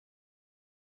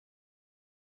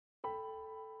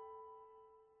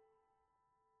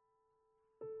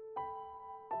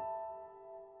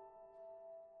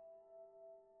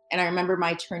And I remember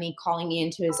my attorney calling me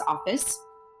into his office.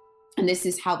 And this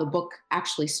is how the book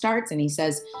actually starts. And he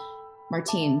says,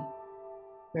 Martine,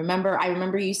 I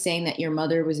remember you saying that your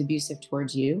mother was abusive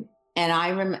towards you. And I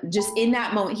remember just in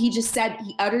that moment, he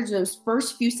uttered those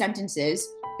first few sentences,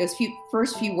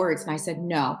 first few words. And I said,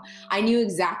 no. I knew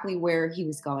exactly where he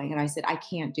was going. And I said, I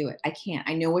can't do it. I can't.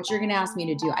 I know what you're going to ask me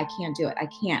to do. I can't do it. I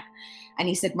can't. And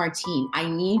he said, Martine, I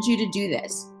need you to do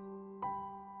this.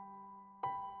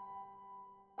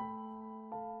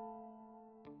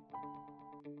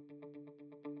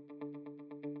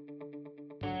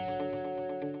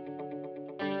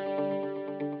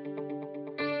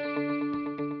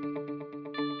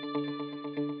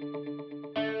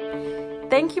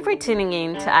 Thank you for tuning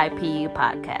in to IPU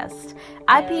Podcast.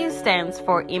 IPU stands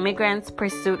for Immigrants'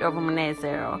 Pursuit of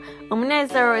Umunezero.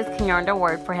 Umunezero is Kinyarwanda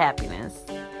word for happiness.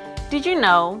 Did you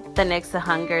know that next to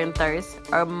hunger and thirst,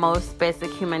 our most basic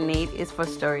human need is for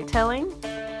storytelling?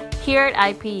 Here at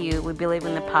IPU, we believe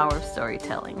in the power of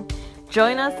storytelling.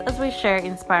 Join us as we share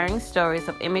inspiring stories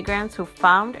of immigrants who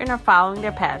found and are following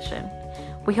their passion.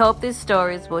 We hope these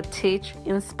stories will teach,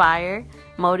 inspire,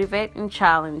 motivate, and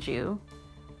challenge you.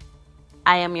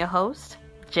 I am your host,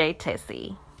 Jay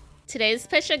Tessie. Today's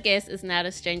special guest is not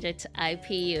a stranger to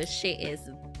IPU. She is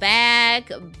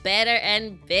back, better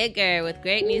and bigger, with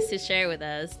great news to share with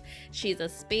us. She's a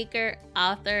speaker,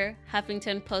 author,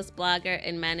 Huffington Post blogger,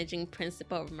 and managing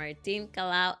principal of Martine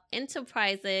Kalaw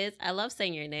Enterprises. I love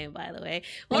saying your name, by the way.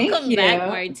 Welcome back,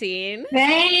 Martine.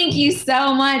 Thank you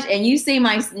so much. And you say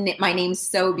my name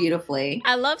so beautifully.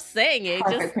 I love saying it.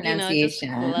 Perfect pronunciation.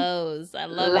 Just flows. I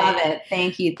love it.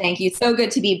 Thank you. So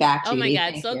good to be back, Judy. Oh my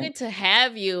God, good to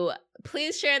have you.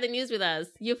 Please share the news with us.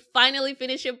 You finally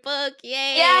finished your book.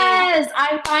 Yay. Yes,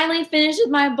 I finally finished with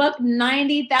my book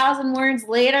 90,000 words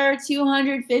later,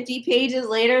 250 pages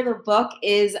later. The book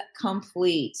is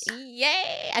complete.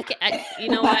 Yay. You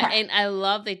know what? And I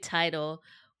love the title,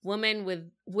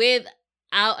 Woman Without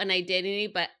an Identity,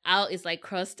 but out is like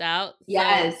crossed out.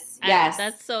 Yes.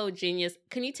 That's so genius.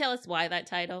 Can you tell us why that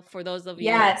title for those of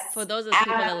you, for those of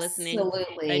people that are listening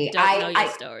that don't know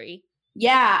your story?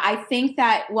 Yeah, I think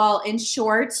that, in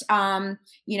short,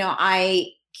 I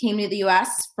came to the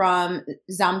U.S. from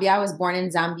Zambia. I was born in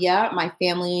Zambia. My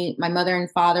family, my mother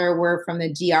and father were from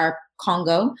the DR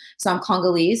Congo. So I'm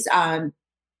Congolese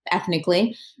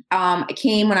ethnically. I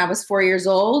came when I was 4 years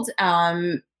old.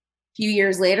 A few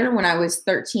years later, when I was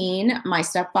 13, my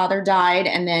stepfather died.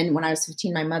 And then when I was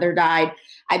 15, my mother died.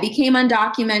 I became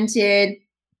undocumented,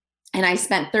 and I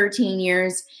spent 13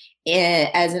 years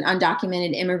as an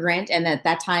undocumented immigrant, and at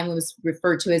that time it was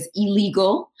referred to as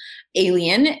illegal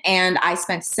alien. And I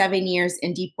spent 7 years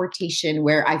in deportation,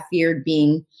 where I feared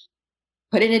being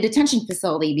put in a detention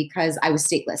facility because I was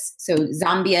stateless. So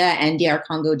Zambia and DR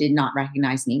Congo did not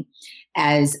recognize me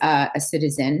as a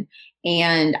citizen.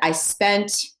 And I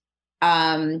spent,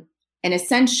 and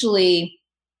essentially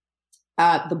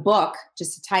the book,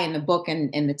 just to tie in the book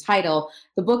and the title,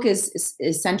 the book is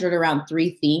centered around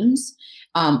three themes.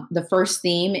 The first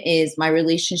theme is my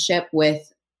relationship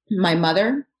with my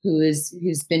mother, who's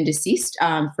been deceased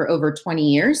for over 20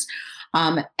 years.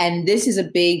 And this is a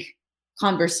big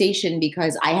conversation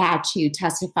because I had to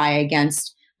testify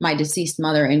against my deceased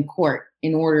mother in court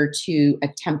in order to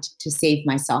attempt to save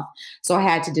myself. So I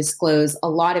had to disclose a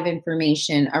lot of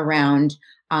information around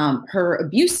her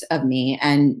abuse of me.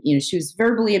 And, she was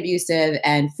verbally abusive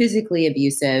and physically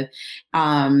abusive.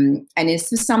 And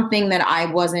this was something that I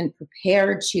wasn't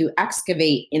prepared to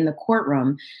excavate in the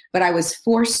courtroom, but I was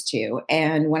forced to.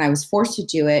 And when I was forced to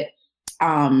do it,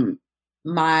 I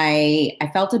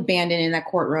felt abandoned in that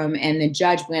courtroom, and the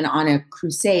judge went on a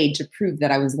crusade to prove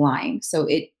that I was lying. So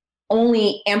it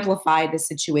only amplified the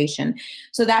situation.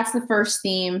 So that's the first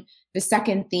theme. The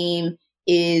second theme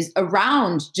is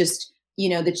around just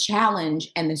the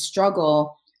challenge and the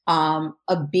struggle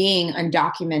of being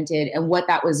undocumented, and what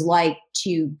that was like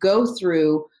to go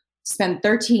through, spend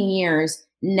 13 years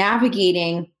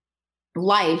navigating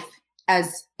life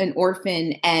as an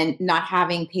orphan and not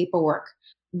having paperwork.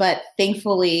 But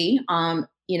thankfully, I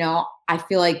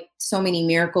feel like so many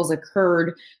miracles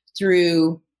occurred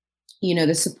through,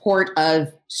 the support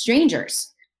of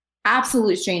strangers,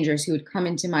 absolute strangers who would come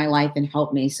into my life and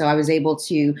help me. So I was able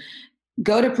to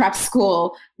go to prep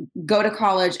school, go to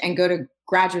college, and go to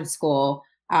graduate school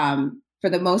for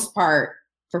the most part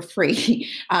for free.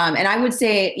 And I would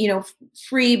say,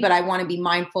 free, but I want to be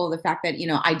mindful of the fact that,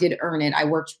 I did earn it. I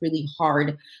worked really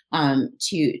hard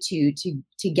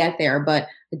to get there. But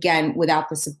again, without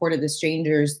the support of these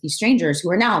strangers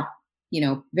who are now,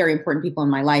 very important people in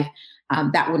my life,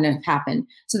 that wouldn't have happened.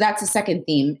 So that's the second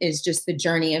theme, is just the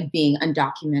journey of being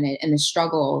undocumented and the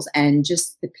struggles and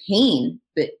just the pain,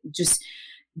 but just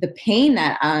the pain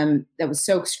that was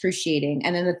so excruciating.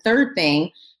 And then the third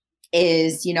thing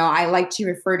is, I like to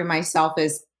refer to myself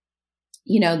as,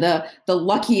 the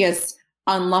luckiest,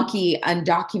 unlucky,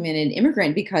 undocumented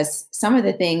immigrant, because some of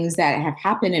the things that have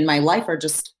happened in my life are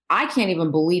just, I can't even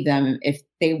believe them if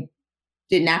they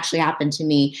didn't actually happen to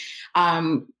me.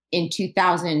 In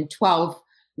 2012,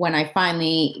 when I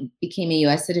finally became a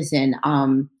U.S. citizen,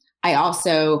 I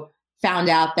also found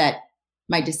out that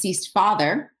my deceased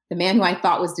father, the man who I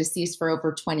thought was deceased for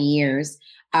over 20 years,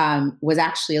 was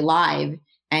actually alive.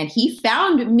 And he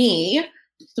found me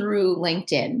through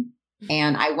LinkedIn.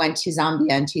 And I went to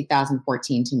Zambia in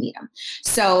 2014 to meet him.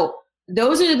 So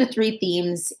those are the three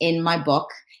themes in my book.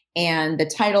 And the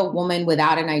title, Woman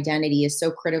Without an Identity, is so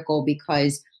critical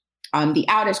because the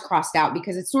out is crossed out,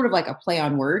 because it's sort of like a play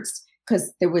on words,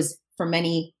 because there was, for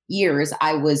many years,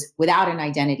 I was without an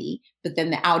identity, but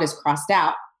then the out is crossed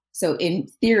out. So in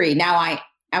theory, now I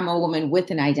am a woman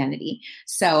with an identity.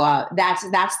 So that's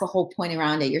the whole point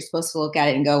around it. You're supposed to look at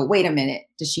it and go, wait a minute,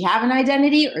 does she have an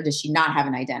identity or does she not have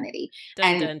an identity?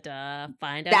 Dun, dun, dun.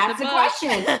 Find out. That's the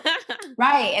question.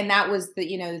 Right. And that was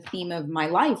the theme of my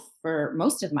life for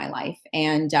most of my life.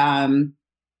 And and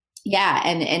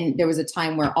there was a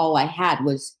time where all I had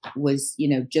was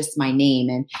just my name,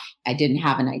 and I didn't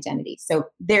have an identity. So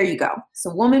there you go.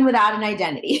 So woman without an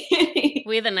identity.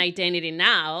 With an identity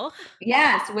now.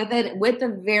 Yes, with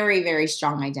a very, very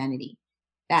strong identity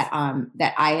that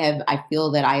I feel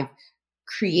that I've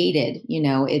created.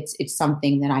 It's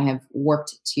something that I have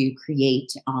worked to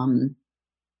create on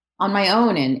my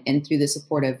own and through the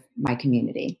support of my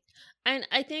community. And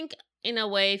I think, in a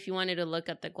way, if you wanted to look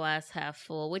at the glass half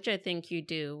full, which I think you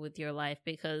do with your life,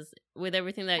 because with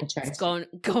everything that's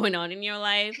going on in your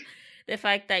life, the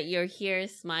fact that you're here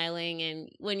smiling, and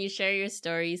when you share your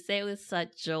story, you say it with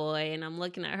such joy. And I'm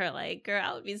looking at her like, girl,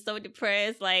 I would be so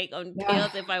depressed, like on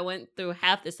pills, if I went through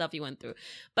half the stuff you went through.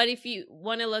 But if you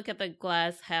want to look at the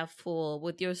glass half full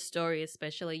with your story,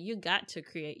 especially, you got to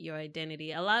create your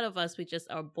identity. A lot of us, we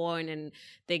just are born and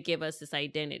they give us this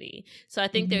identity. So I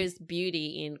think there's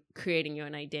beauty in creating your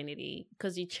own identity,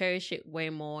 because you cherish it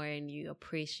way more and you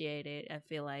appreciate it, I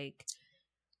feel like.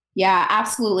 Yeah,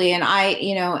 absolutely. And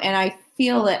I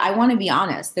feel that, I want to be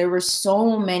honest, there were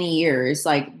so many years,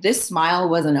 like, this smile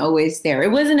wasn't always there.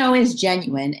 It wasn't always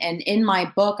genuine. And in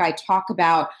my book, I talk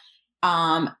about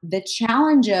the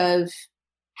challenge of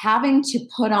having to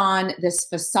put on this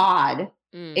facade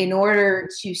in order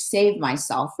to save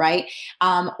myself, right?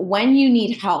 When you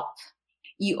need help,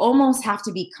 you almost have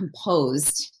to be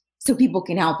composed so people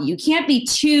can help you. You can't be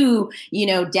too,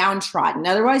 downtrodden.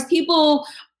 Otherwise, people,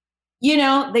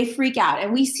 they freak out.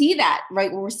 And we see that,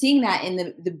 right? We're seeing that in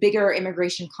the bigger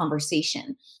immigration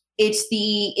conversation. It's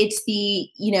the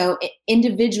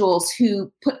individuals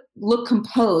who look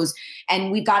composed,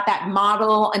 and we've got that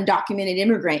model undocumented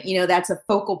immigrant, that's a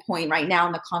focal point right now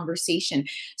in the conversation.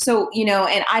 So,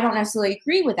 and I don't necessarily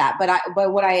agree with that,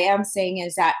 but what I am saying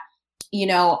is that,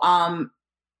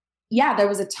 there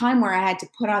was a time where I had to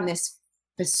put on this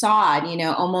facade,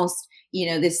 almost,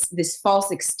 this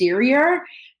false exterior,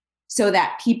 so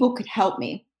that people could help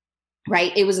me,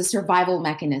 right? It was a survival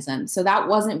mechanism. So that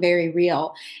wasn't very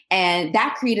real. And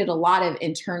that created a lot of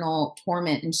internal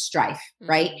torment and strife,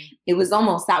 right? It was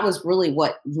that was really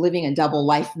what living a double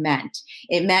life meant.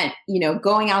 It meant,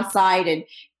 going outside and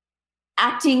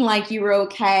acting like you were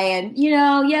okay. And,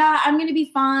 I'm going to be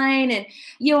fine. And,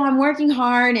 I'm working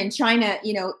hard and trying to,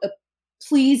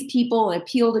 please people and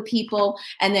appeal to people.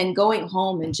 And then going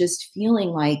home and just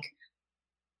feeling like,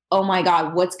 oh my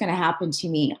God, what's going to happen to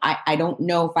me? I don't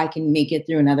know if I can make it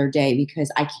through another day, because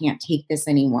I can't take this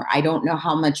anymore. I don't know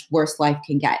how much worse life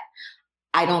can get.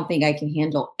 I don't think I can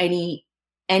handle any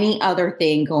other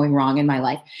thing going wrong in my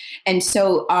life. And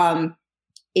so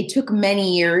it took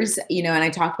many years, and I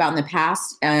talked about in the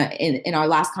past, in our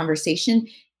last conversation,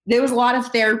 there was a lot of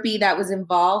therapy that was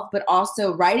involved, but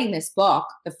also writing this book.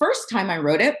 The first time I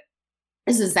wrote it,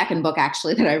 this is the second book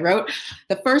actually that I wrote.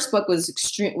 The first book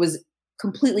was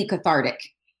completely cathartic.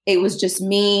 It was just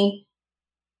me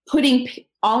putting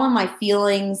all of my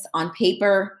feelings on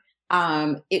paper.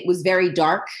 It was very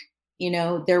dark.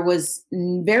 There was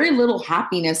very little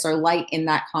happiness or light in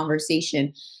that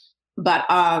conversation. But,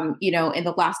 in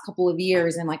the last couple of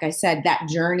years, and like I said, that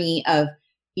journey of,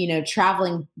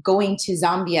 traveling, going to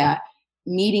Zambia,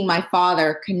 meeting my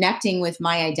father, connecting with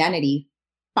my identity,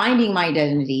 finding my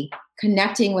identity,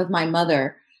 connecting with my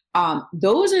mother.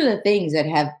 Those are the things that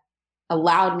have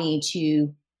allowed me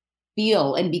to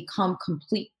feel and become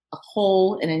complete a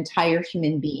whole, an entire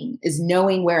human being, is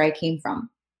knowing where I came from.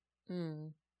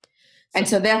 Mm. And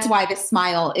so that's why the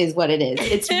smile is what it is.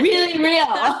 It's really real.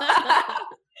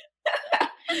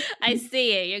 I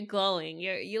see it. You're glowing.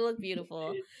 You look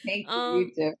beautiful. Thank you.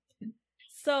 You too.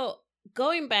 So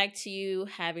going back to you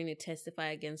having to testify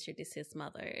against your deceased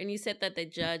mother, and you said that the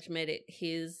judge made it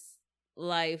his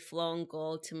lifelong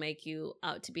goal to make you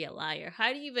out to be a liar.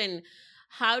 How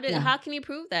can you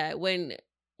prove that when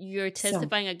you're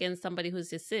testifying against somebody who's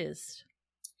deceased?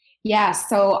 Yeah.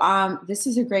 So this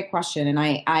is a great question, and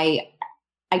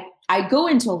I go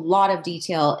into a lot of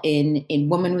detail in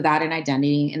Woman Without an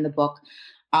Identity in the book,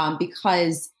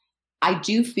 because I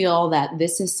do feel that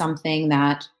this is something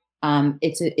that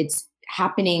it's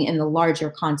happening in the larger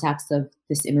context of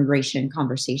this immigration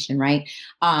conversation, right?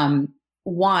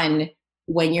 One,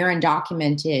 when you're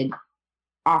undocumented,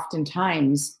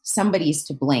 oftentimes somebody's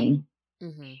to blame.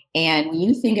 Mm-hmm. And when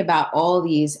you think about all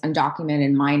these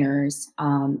undocumented minors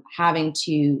having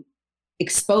to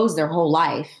expose their whole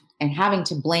life and having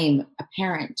to blame a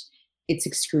parent, it's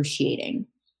excruciating.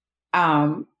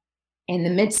 In the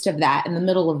midst of that, in the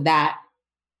middle of that,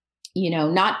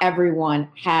 not everyone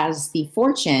has the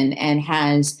fortune and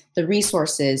has the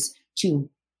resources to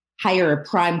hire a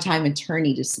primetime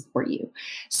attorney to support you.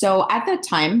 So at that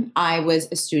time, I was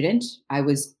a student. I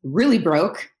was really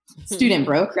broke, student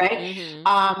broke, right?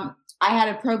 Mm-hmm. I had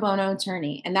a pro bono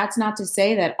attorney, and that's not to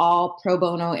say that all pro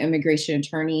bono immigration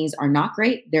attorneys are not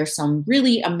great. There's some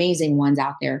really amazing ones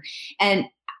out there. And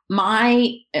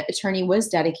my attorney was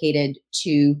dedicated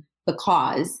to the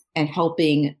cause and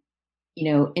helping,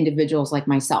 individuals like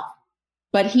myself,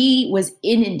 but he was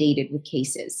inundated with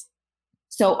cases.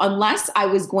 So unless I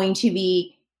was going to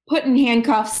be put in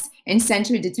handcuffs and sent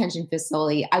to a detention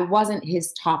facility, I wasn't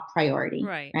his top priority.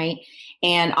 Right.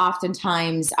 And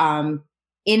oftentimes,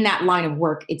 in that line of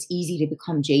work, it's easy to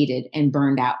become jaded and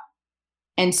burned out.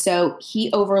 And so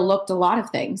he overlooked a lot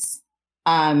of things.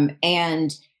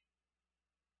 And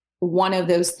one of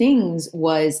those things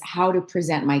was how to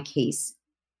present my case.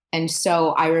 And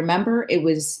so I remember it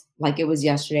was like it was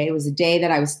yesterday. It was a day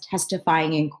that I was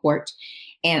testifying in court.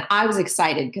 And I was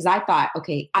excited because I thought,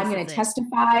 okay, I'm going to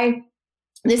testify.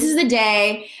 This is the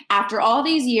day after all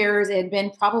these years. It had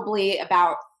been probably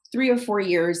about 3 or 4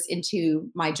 years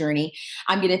into my journey.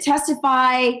 I'm going to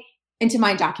testify into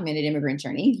my undocumented immigrant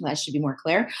journey. That should be more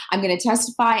clear. I'm going to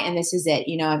testify, and this is it.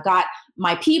 I've got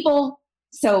my people,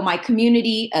 so my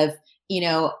community of,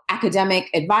 academic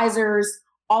advisors,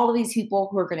 all of these people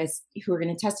who are going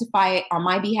to testify on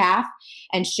my behalf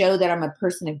and show that I'm a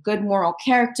person of good moral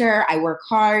character. I work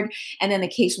hard, and then the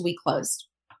case will be closed.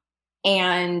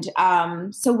 And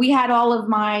so we had all of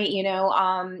my,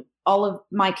 all of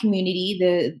my community,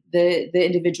 the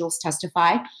individuals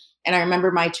testify. And I remember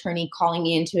my attorney calling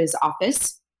me into his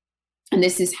office. And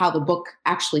this is how the book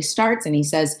actually starts. And he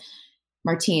says,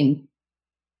 Martine,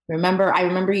 I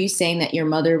remember you saying that your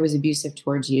mother was abusive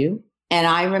towards you. And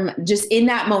I remember just in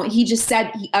that moment, he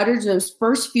uttered those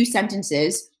first few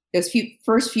sentences,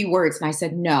 first few words. And I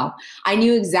said, no. I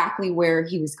knew exactly where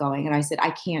he was going. And I said, I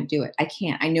can't do it. I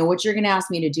can't. I know what you're going to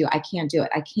ask me to do. I can't do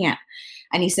it. I can't.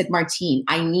 And he said, Martine,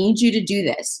 I need you to do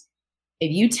this.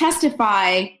 If you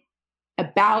testify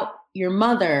about your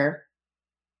mother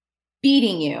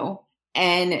beating you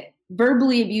and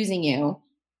verbally abusing you,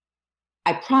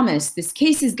 I promise this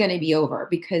case is going to be over,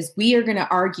 because we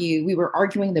were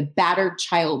arguing the battered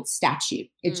child statute.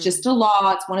 It's just a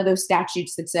law. It's one of those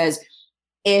statutes that says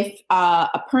if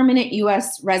a permanent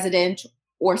U.S. resident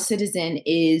or citizen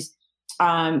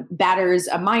batters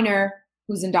a minor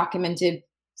who's undocumented,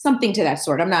 something to that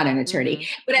sort. I'm not an attorney,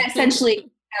 but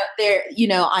essentially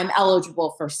I'm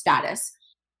eligible for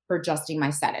adjusting my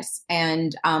status.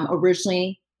 And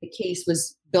originally the case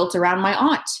was built around my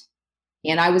aunt.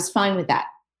 And I was fine with that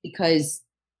because,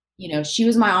 she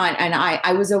was my aunt, and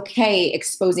I was okay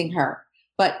exposing her.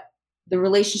 But the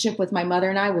relationship with my mother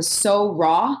and I was so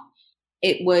raw.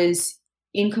 It was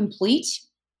incomplete,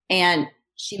 and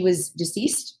she was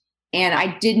deceased, and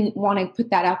I didn't want to put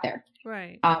that out there.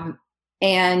 Right.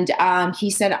 And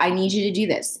he said, I need you to do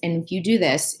this. And if you do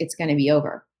this, it's going to be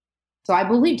over. So I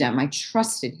believed him. I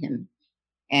trusted him.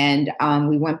 And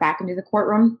we went back into the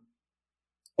courtroom,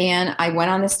 and I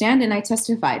went on the stand and I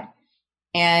testified.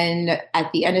 And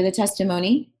at the end of the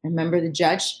testimony, I remember the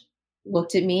judge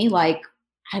looked at me like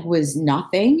I was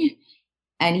nothing.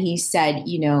 And he said,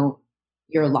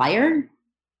 you're a liar.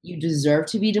 You deserve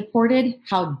to be deported.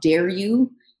 How dare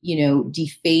you,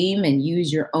 defame and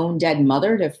use your own dead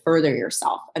mother to further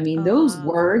yourself. I mean, those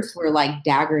words were like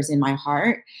daggers in my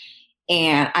heart.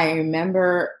 And I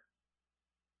remember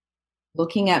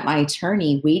looking at my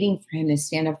attorney, waiting for him to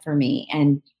stand up for me,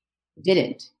 and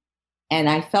didn't. And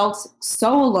I felt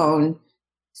so alone,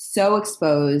 so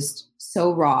exposed,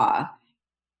 so raw.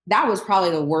 That was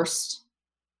probably the worst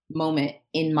moment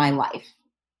in my life.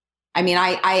 I mean,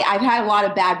 I've had a lot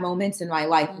of bad moments in my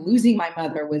life. Losing my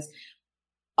mother was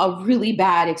a really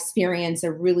bad experience,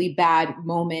 a really bad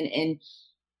moment. And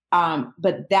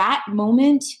but that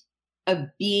moment of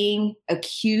being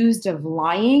accused of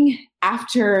lying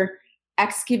after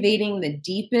excavating the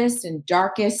deepest and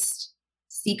darkest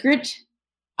secret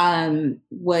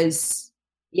was,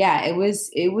 yeah, it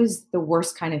was the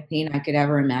worst kind of pain I could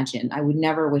ever imagine. I would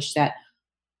never wish that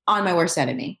on my worst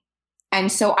enemy. And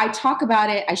so I talk about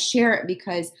it, I share it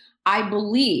because I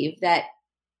believe that,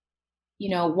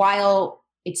 while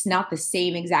it's not the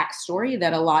same exact story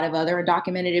that a lot of other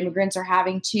undocumented immigrants are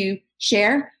having to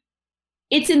share,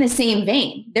 it's in the same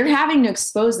vein. They're having to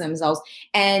expose themselves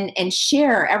and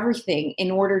share everything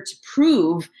in order to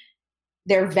prove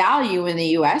their value in the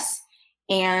U.S.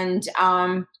 And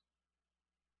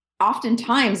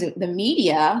oftentimes the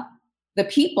media, the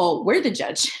people, we're the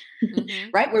judge,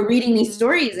 right? We're reading these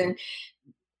stories and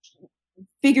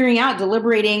figuring out,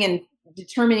 deliberating and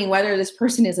determining whether this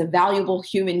person is a valuable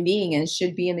human being and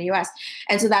should be in the U.S.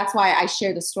 And so that's why I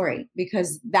share the story,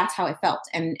 because that's how I felt.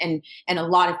 And a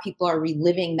lot of people are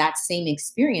reliving that same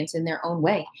experience in their own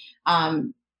way.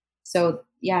 So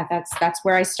yeah, that's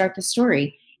where I start the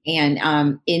story.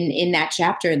 And in that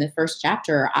chapter, in the first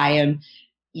chapter, I am,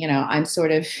 I'm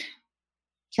sort of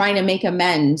trying to make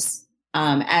amends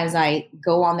as I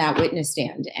go on that witness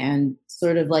stand, and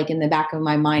sort of like in the back of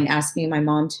my mind, asking my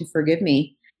mom to forgive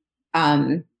me,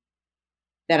 that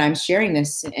I'm sharing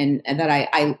this, and that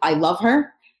I love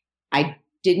her. I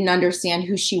didn't understand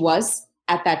who she was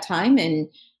at that time, and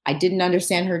I didn't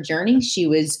understand her journey. She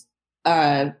was,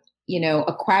 a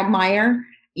quagmire,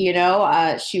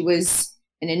 she was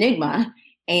an enigma.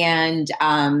 And,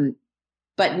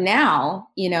 but now,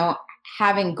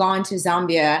 having gone to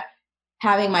Zambia,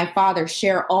 having my father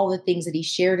share all the things that he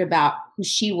shared about who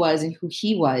she was and who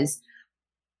he was,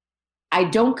 I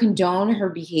don't condone her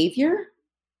behavior,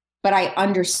 but I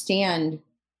understand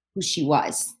who she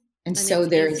was. And so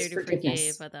there's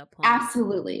forgiveness. At that point.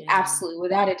 Absolutely. Yeah. Absolutely.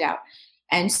 Without a doubt.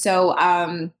 And so,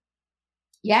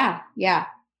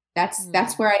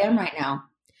 that's where I am right now,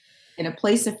 in a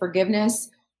place of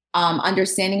forgiveness,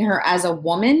 understanding her as a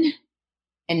woman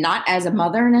and not as a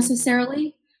mother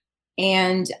necessarily.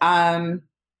 And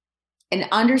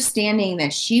understanding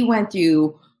that she went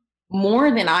through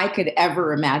more than I could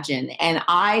ever imagine. And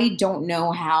I don't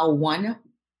know how one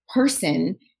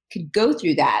person could go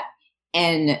through that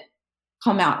and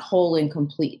come out whole and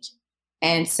complete.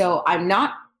 And so I'm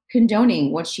not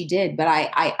condoning what she did, but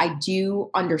I do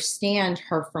understand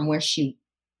her from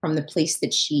the place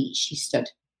that she stood.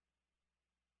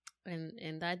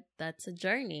 And that's a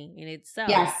journey in itself.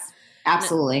 Yes,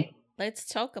 absolutely. Now, let's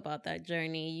talk about that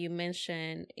journey. You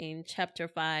mentioned in chapter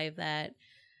 5 that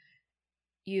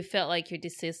you felt like your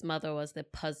deceased mother was the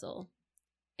puzzle,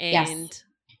 and yes,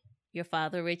 your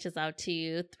father reaches out to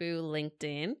you through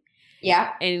LinkedIn.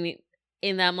 Yeah. And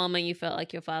in that moment, you felt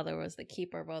like your father was the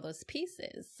keeper of all those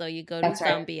pieces. So you go to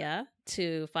Zambia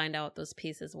to find out what those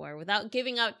pieces were, without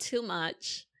giving out too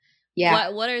much. Yeah.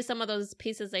 What are some of those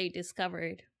pieces that you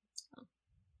discovered?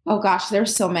 Oh gosh,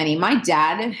 there's so many. My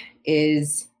dad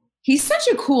he's such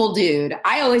a cool dude.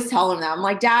 I always tell him that. I'm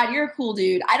like, Dad, you're a cool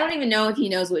dude. I don't even know if he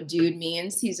knows what dude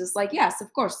means. He's just like, yes,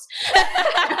 of course.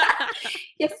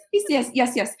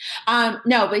 Yes.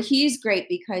 No, but he's great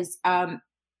because, I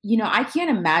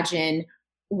can't imagine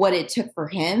what it took for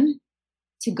him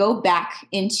to go back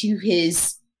into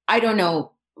his,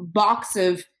 box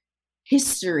of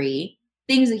history,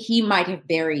 things that he might have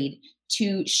buried,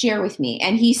 to share with me.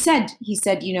 And he said,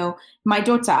 my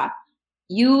daughter,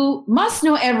 you must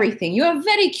know everything. You are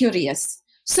very curious.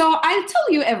 So I'll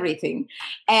tell you everything.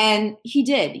 And he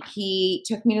did. He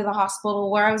took me to the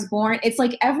hospital where I was born. It's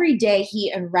like every day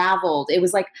he unraveled. It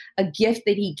was like a gift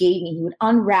that he gave me. He would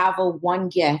unravel one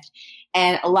gift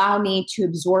and allow me to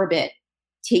absorb it,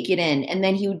 take it in. And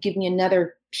then he would give me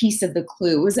another piece of the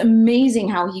clue. It was amazing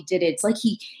how he did it. It's like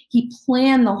he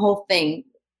planned the whole thing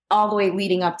all the way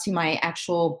leading up to my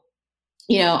actual,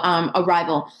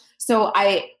 arrival. So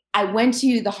I went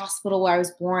to the hospital where I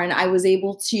was born. I was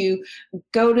able to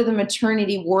go to the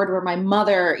maternity ward where my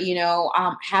mother,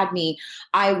 had me.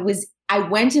 I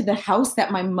went to the house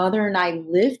that my mother and I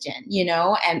lived in,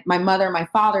 and my mother, my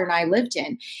father and I lived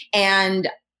in, and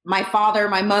my father,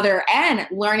 my mother, and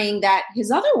learning that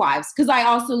his other wives, because I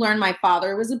also learned my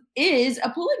father is a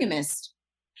polygamist.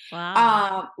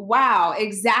 Wow. Wow,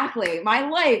 exactly. My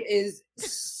life is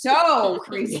so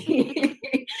crazy.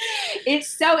 It's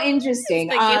so It's interesting.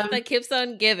 the gift that keeps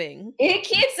on giving. It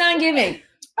keeps on giving.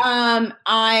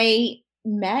 I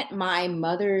met my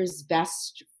mother's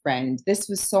best friend. This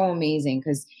was so amazing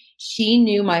because she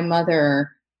knew my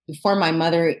mother before my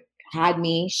mother had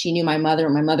me. She knew my mother.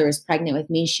 My mother was pregnant with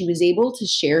me. She was able to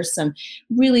share some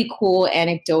really cool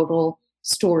anecdotal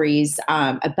stories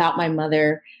about my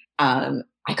mother.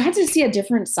 I got to see a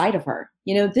different side of her.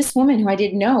 This woman who I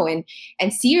didn't know,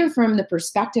 and see her from the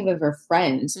perspective of her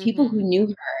friends, people who knew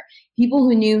her, people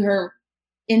who knew her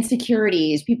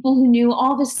insecurities, people who knew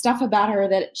all this stuff about her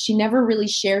that she never really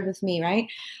shared with me, right?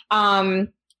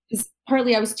 'Cause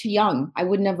partly I was too young. I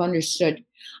wouldn't have understood.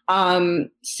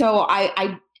 So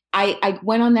I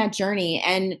went on that journey,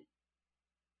 and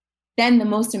then the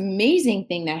most amazing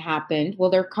thing that happened, well,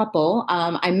 they're a couple.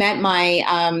 I met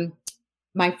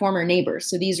my former neighbors.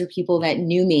 So these are people that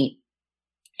knew me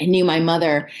and knew my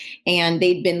mother, and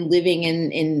they'd been living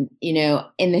in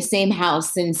the same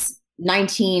house since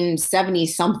 1970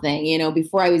 something,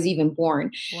 before I was even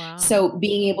born. Wow. So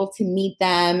being able to meet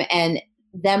them and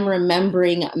them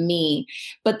remembering me.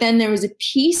 But then there was a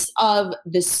piece of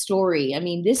the story. I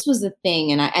mean, this was the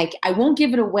thing, and I won't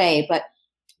give it away, but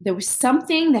there was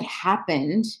something that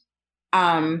happened.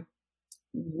 There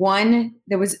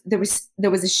was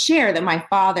a share that my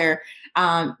father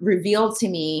revealed to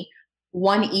me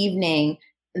one evening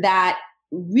that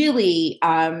really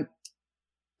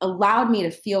allowed me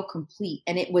to feel complete,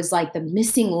 and it was like the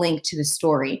missing link to the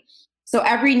story. So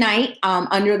every night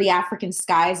under the African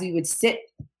skies, we would sit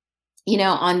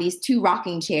on these two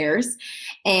rocking chairs,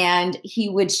 and he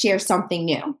would share something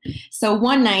new. So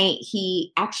one night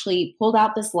he actually pulled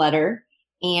out this letter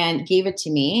and gave it to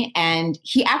me, and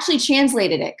he actually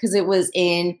translated it because it was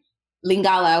in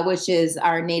Lingala, which is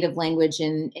our native language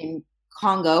in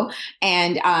Congo,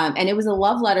 and it was a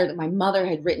love letter that my mother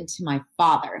had written to my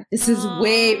father. This is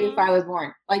way before I was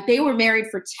born. Like, they were married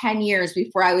for 10 years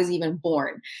before I was even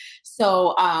born.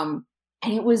 So and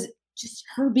it was just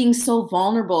her being so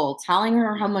vulnerable, telling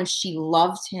her how much she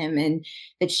loved him, and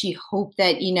that she hoped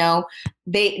that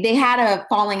they had a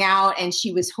falling out, and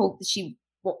she hoped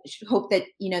that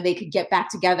they could get back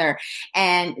together.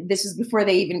 And this was before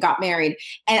they even got married.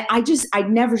 And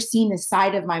I'd never seen the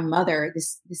side of my mother,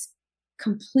 this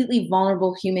completely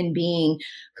vulnerable human being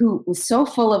who was so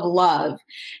full of love.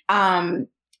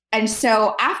 And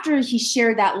so after he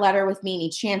shared that letter with me and he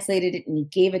translated it and he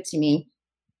gave it to me,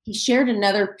 he shared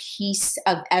another piece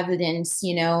of evidence,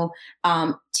 to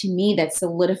me that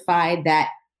solidified that,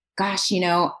 gosh,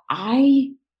 I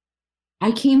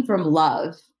came from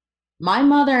love. My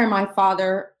mother and my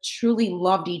father truly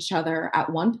loved each other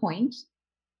at one point,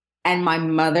 and my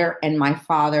mother and my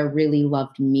father really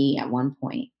loved me at one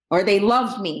point, or they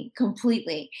loved me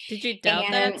completely. Did you doubt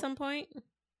that at some point?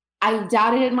 I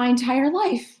doubted it my entire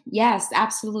life. Yes,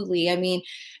 absolutely. I mean,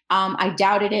 I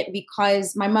doubted it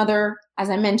because my mother, as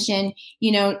I mentioned,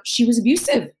 she was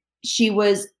abusive. She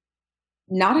was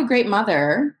not a great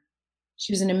mother.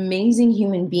 She was an amazing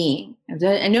human being.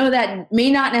 I know that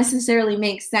may not necessarily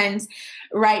make sense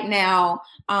right now,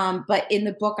 but in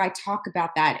the book I talk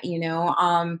about that,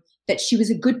 that she was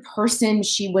a good person.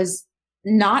 She was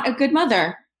not a good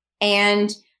mother.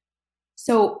 And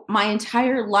so my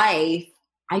entire life,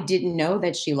 I didn't know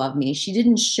that she loved me. She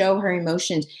didn't show her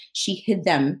emotions. She hid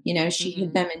them, she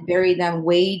hid them and buried them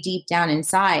way deep down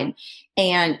inside.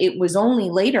 And it was only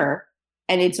later,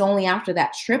 and it's only after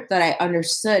that trip, that I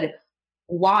understood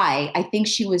why. I think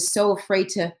she was so afraid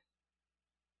to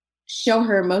show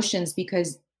her emotions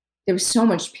because there was so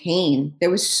much pain. There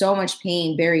was so much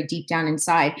pain buried deep down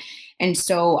inside. And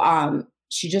so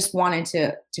she just wanted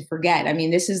to forget. I mean,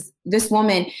 this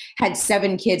woman had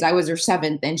 7 kids. I was her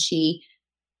 7th, and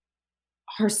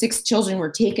her 6 children were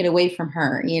taken away from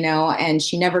her, and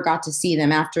she never got to see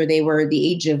them after they were the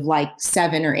age of like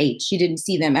 7 or 8. She didn't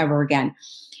see them ever again.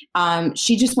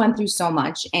 She just went through so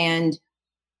much. And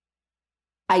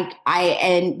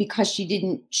and because she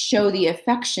didn't show the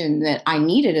affection that I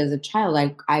needed as a child,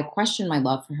 I questioned my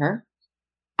love for her.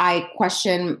 I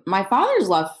questioned my father's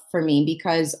love for me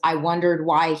because I wondered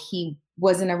why he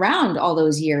wasn't around all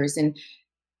those years. And,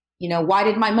 why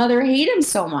did my mother hate him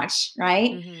so much?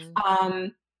 Right. Mm-hmm.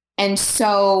 And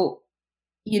so,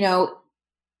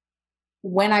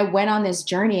 when I went on this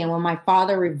journey and when my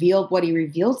father revealed what he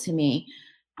revealed to me,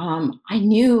 I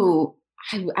knew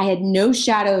I had no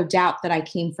shadow of doubt that I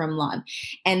came from love.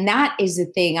 And that is the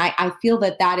thing. I feel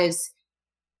that is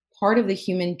part of the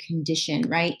human condition,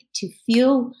 right? To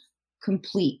feel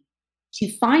complete,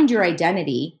 to find your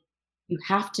identity, you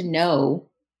have to know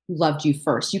who loved you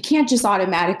first. You can't just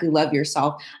automatically love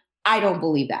yourself. I don't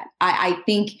believe that. I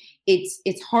think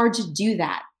it's hard to do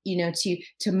that,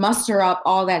 to muster up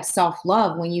all that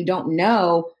self-love when you don't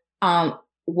know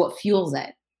what fuels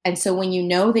it. And so when you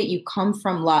know that you come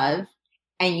from love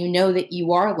and you know that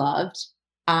you are loved,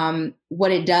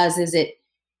 what it does is it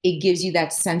gives you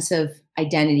that sense of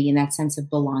identity and that sense of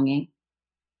belonging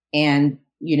and,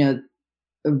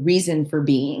 a reason for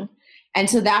being. And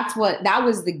so that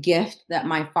was the gift that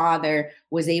my father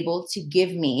was able to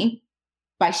give me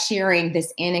by sharing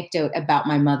this anecdote about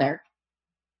my mother,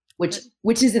 which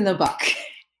is in the book.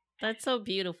 That's so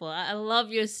beautiful. I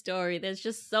love your story. There's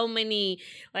just so many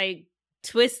like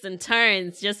twists and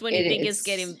turns. Just when you think it's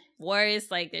getting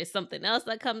worse, like there's something else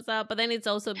that comes up. But then it's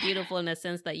also beautiful in the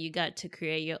sense that you got to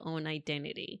create your own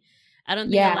identity. I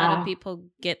don't think a lot of people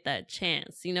get that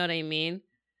chance. You know what I mean?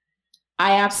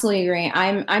 I absolutely agree.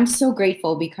 I'm so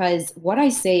grateful because what I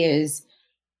say is,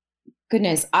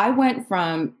 goodness, I went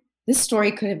from this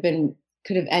story could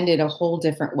have ended a whole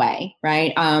different way,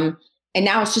 right? And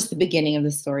now it's just the beginning of the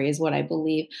story, is what I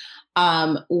believe.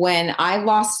 When I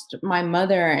lost my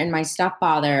mother and my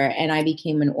stepfather, and I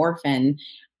became an orphan,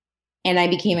 and I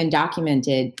became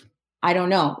undocumented, I don't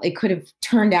know. It could have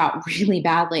turned out really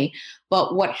badly.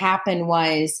 But what happened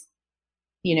was,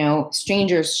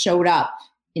 strangers showed up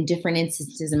in different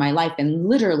instances in my life and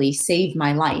literally saved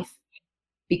my life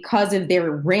because of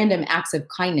their random acts of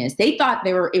kindness. They thought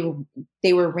they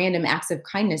were random acts of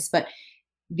kindness, but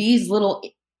these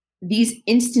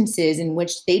instances in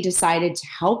which they decided to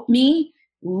help me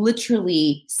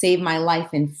literally saved my life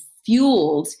and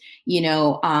fueled,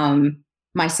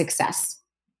 my success.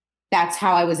 That's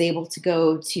how I was able to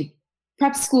go to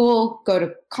prep school, go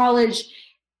to college,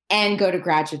 and go to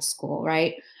graduate school,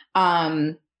 right?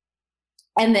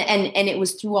 And it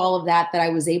was through all of that I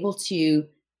was able to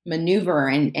maneuver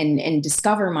and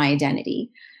discover my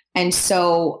identity. And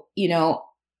so,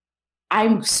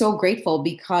 I'm so grateful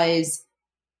because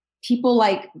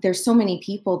there's so many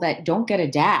people that don't get a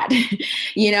dad,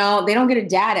 they don't get a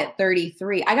dad at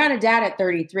 33. I got a dad at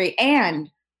 33. And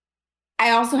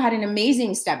I also had an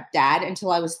amazing stepdad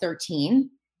until I was 13.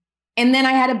 And then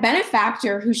I had a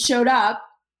benefactor who showed up,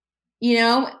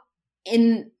 in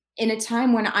a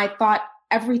time when I thought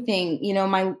everything,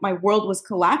 my world was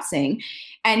collapsing,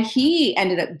 and he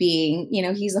ended up being,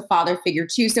 he's a father figure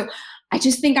too. So I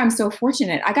just think I'm so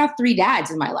fortunate. I got 3 dads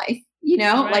in my life,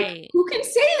 Right. Like who can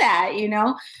say that,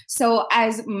 So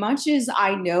as much as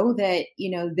I know that,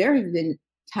 there have been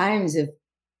times of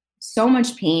so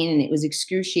much pain and it was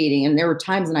excruciating, and there were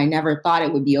times when I never thought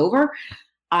it would be over.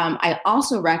 I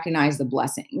also recognize the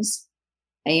blessings,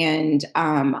 and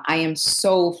I am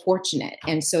so fortunate.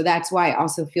 And so that's why I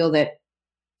also feel that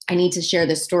I need to share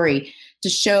this story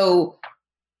to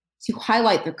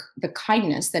highlight the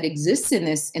kindness that exists in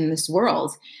this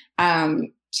world,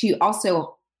 to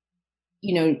also,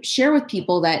 share with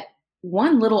people that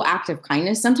one little act of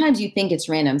kindness, sometimes you think it's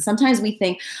random. Sometimes we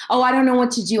think, oh, I don't know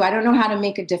what to do. I don't know how to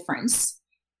make a difference.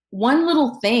 One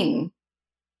little thing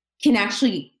can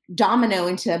actually domino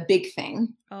into a big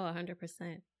thing. Oh,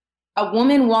 100%. A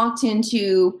woman walked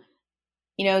into,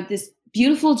 this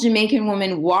beautiful Jamaican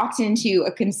woman walked into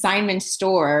a consignment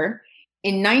store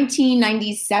in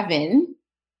 1997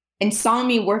 and saw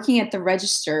me working at the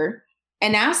register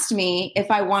and asked me if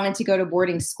I wanted to go to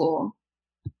boarding school.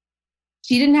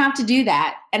 She didn't have to do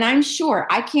that. And I'm sure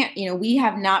we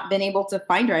have not been able to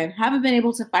find her. I haven't been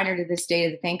able to find her to this day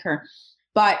to thank her.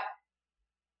 But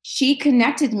she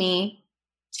connected me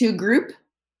to a group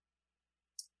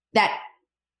that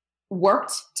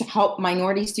worked to help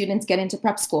minority students get into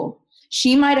prep school.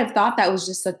 She might have thought that was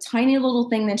just a tiny little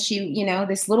thing that she,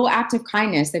 this little act of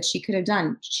kindness that she could have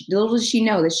done. Little does she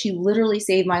know that she literally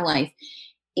saved my life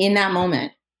in that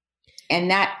moment. And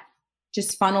that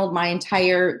just funneled the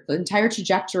entire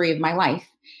trajectory of my life.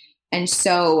 And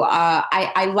so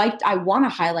I want to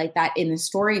highlight that in the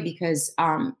story because,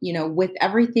 with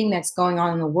everything that's going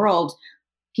on in the world,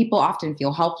 people often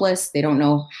feel helpless. They don't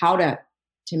know how to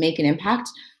make an impact,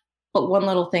 but one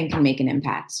little thing can make an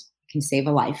impact, can save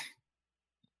a life.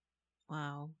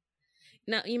 Wow.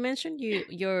 Now, you mentioned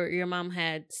your mom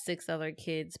had 6 other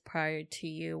kids prior to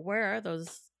you. Where are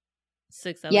those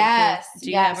 6 other kids? Do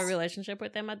you have a relationship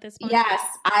with them at this point? Yes,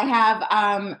 I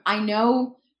have. I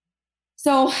know.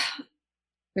 So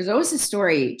there's always a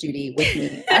story, Judy, with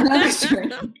me. Another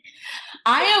story.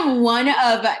 I am one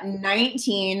of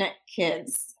 19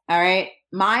 kids. All right.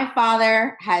 My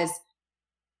father has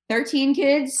 13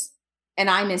 kids, and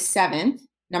I'm his 7th,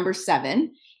 number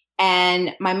 7.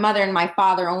 And my mother and my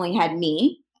father only had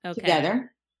me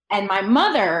together. And my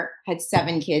mother had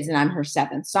 7 kids and I'm her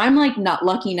 7th. So I'm like not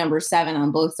lucky number 7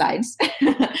 on both sides.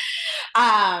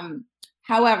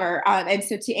 However, and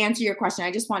so to answer your question,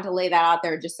 I just want to lay that out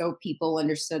there just so people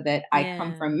understood that I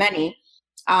come from many.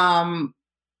 My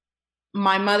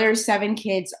mother's 7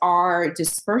 kids are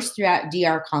dispersed throughout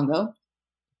DR Congo.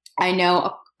 I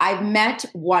know I've met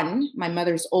one, my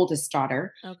mother's oldest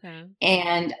daughter. Okay.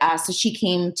 And so she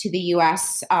came to the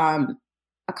US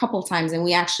a couple of times and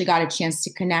we actually got a chance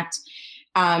to connect.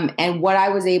 And what I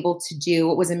was able to do,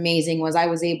 what was amazing was I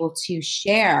was able to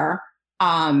share,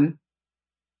 a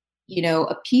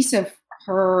piece of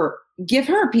her, give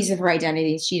her a piece of her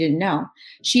identity she didn't know.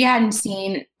 She hadn't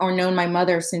seen or known my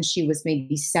mother since she was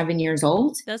maybe 7 years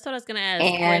old. That's what I was going to ask.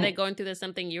 Were they going through the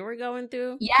something you were going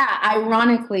through? Yeah.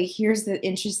 Ironically, here's the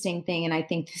interesting thing. And I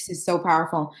think this is so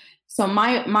powerful. So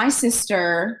my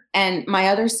sister and my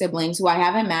other siblings who I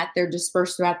haven't met, they're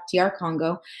dispersed throughout DR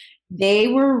Congo. They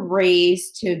were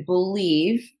raised to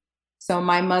believe. So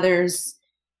my mother's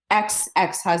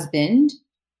ex-husband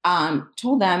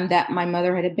told them that my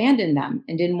mother had abandoned them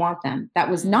and didn't want them. That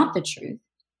was not the truth.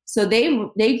 So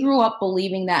they grew up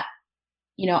believing that,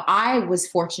 I was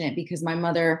fortunate because my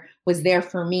mother was there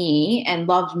for me and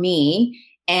loved me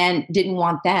and didn't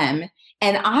want them.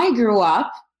 And I grew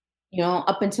up,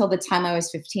 up until the time I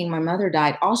was 15, my mother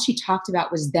died. All she talked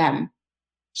about was them.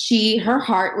 Her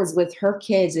heart was with her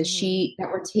kids that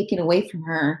were taken away from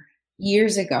her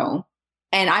years ago.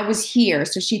 And I was here.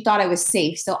 So she thought I was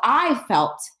safe. So I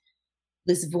felt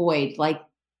this void, like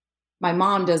my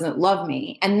mom doesn't love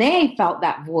me. And they felt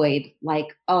that void,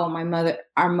 like, oh,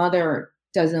 our mother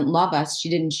doesn't love us. She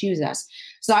didn't choose us.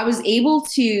 So I was able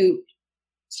to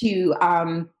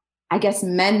I guess,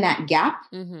 mend that gap,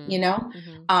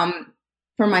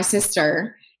 for my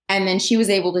sister. And then she was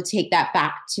able to take that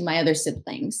back to my other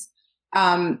siblings.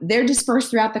 They're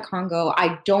dispersed throughout the Congo.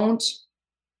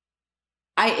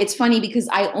 It's funny because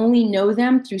I only know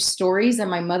them through stories that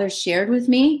my mother shared with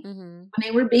me when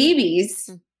they were babies.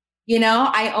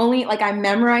 I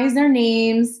memorize their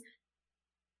names.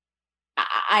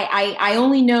 I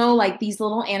only know like these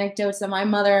little anecdotes that my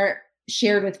mother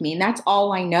shared with me, and that's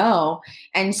all I know.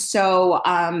 And so,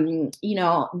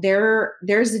 there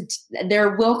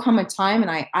will come a time,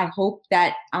 and I hope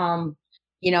that,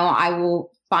 I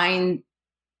will find,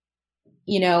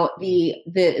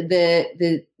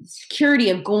 the security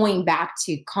of going back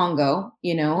to Congo.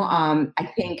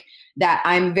 I think that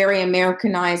I'm very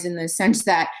Americanized in the sense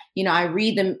that, I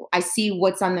read them, I see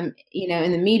what's on them,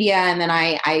 in the media, and then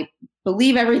I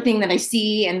believe everything that I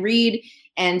see and read.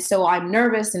 And so I'm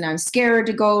nervous and I'm scared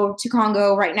to go to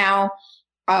Congo right now.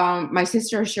 My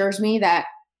sister assures me that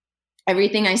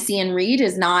everything I see and read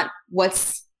is not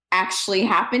what's actually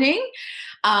happening.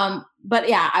 But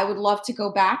yeah, I would love to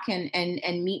go back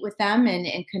and meet with them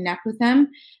and connect with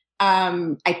them.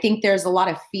 I think there's a lot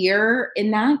of fear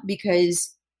in that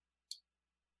because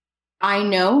I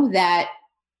know that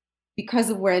because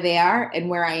of where they are and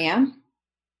where I am,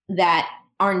 that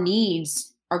our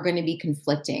needs are going to be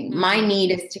conflicting. My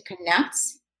need is to connect,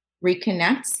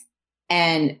 reconnect,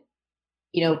 and,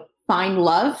 find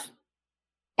love.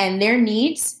 And their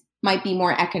needs might be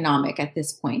more economic at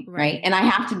this point, right? And I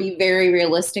have to be very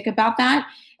realistic about that.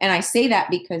 And I say that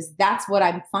because that's what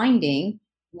I'm finding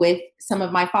with some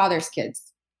of my father's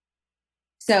kids.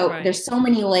 So there's so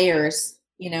many layers,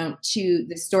 to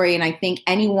the story. And I think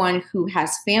anyone who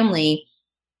has family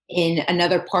in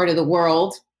another part of the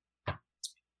world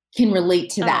can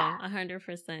relate to that.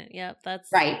 100%. Yep.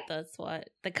 That's right. That's what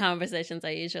the conversations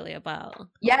are usually about.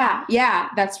 Yeah.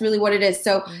 That's really what it is.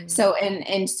 So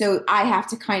I have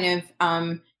to kind of,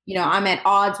 I'm at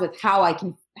odds with how I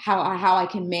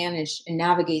can manage and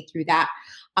navigate through that.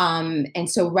 And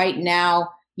so right now,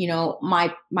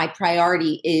 my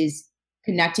priority is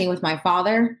connecting with my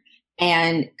father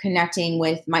and connecting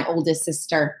with my oldest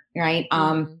sister. Right.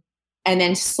 And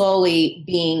then slowly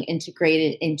being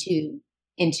integrated into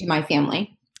my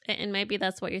family. And maybe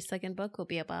that's what your second book will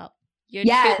be about. Your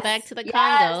trip back to the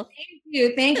Congo.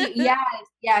 Thank you.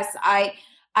 Yes.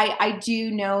 I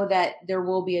do know that there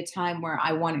will be a time where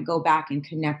I want to go back and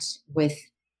connect with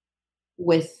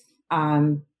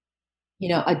a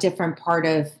different part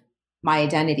of my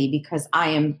identity because I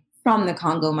am from the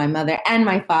Congo. My mother and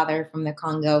my father from the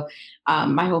Congo.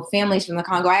 My whole family's from the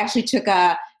Congo. I actually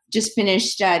just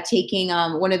finished taking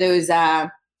one of those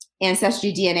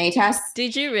ancestry DNA tests.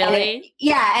 Did you really?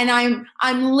 And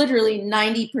I'm literally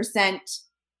 90%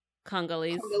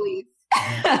 Congolese.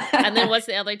 And then what's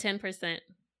the other 10%?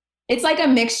 It's like a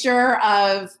mixture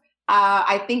of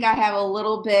I think I have a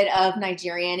little bit of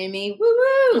Nigerian in me. Woo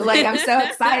woo! Like I'm so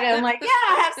excited. I'm like, yeah,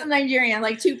 I have some Nigerian,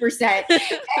 like 2%.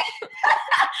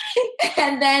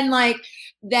 And then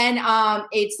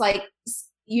it's like,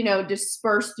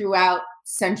 dispersed throughout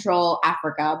Central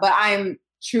Africa. But I'm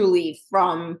truly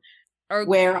from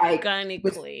where I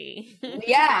organically.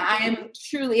 I am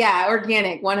truly,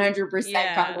 organic,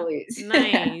 100% Congolese.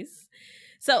 Nice.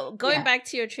 So going back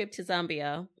to your trip to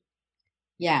Zambia.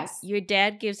 Yes. Your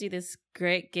dad gives you this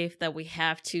great gift that we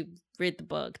have to read the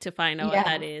book to find out what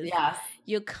that is. Yes.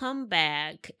 You come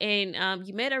back and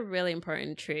you made a really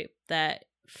important trip that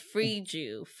freed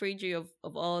you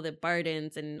of all the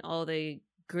burdens and all the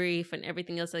grief and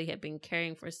everything else that you had been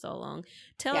carrying for so long.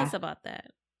 Tell us about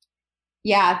that.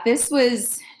 Yeah, this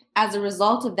was as a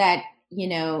result of that,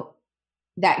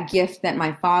 that gift that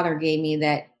my father gave me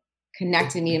that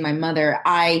connected me to my mother.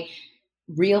 I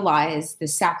realized the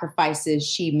sacrifices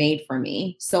she made for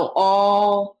me. So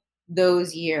all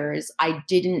those years, I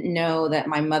didn't know that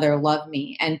my mother loved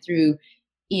me. And through,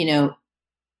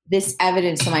 this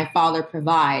evidence that my father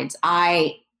provides,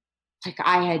 I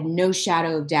had no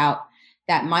shadow of doubt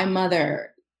that my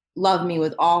mother loved me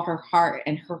with all her heart,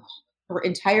 and her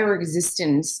entire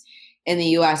existence in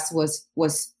the US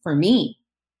was for me,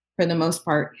 for the most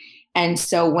part. And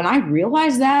so when I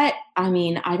realized that, I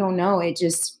don't know, I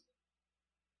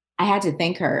had to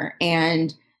thank her.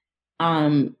 And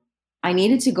I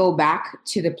needed to go back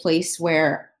to the place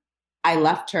where I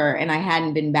left her, and I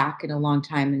hadn't been back in a long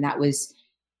time. And that was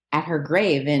at her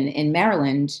grave in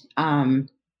Maryland.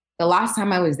 The last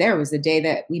time I was there was the day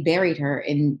that we buried her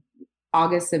in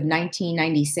August of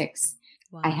 1996.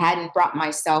 Wow. I hadn't brought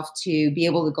myself to be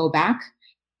able to go back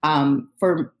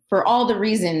for all the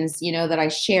reasons, that I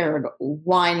shared.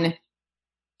 One,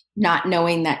 not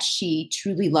knowing that she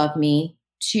truly loved me.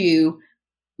 Two,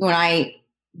 when I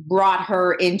brought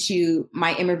her into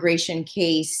my immigration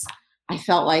case, I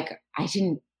felt like I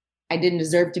didn't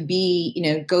deserve to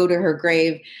be, go to her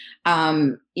grave.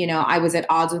 I was at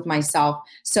odds with myself.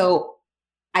 So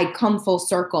I'd come full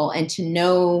circle, and to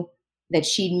know that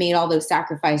she'd made all those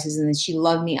sacrifices and that she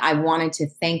loved me, I wanted to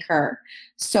thank her.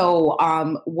 So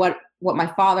what my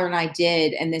father and I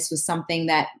did, and this was something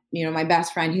that, my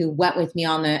best friend who went with me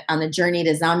on the journey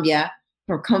to Zambia,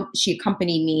 she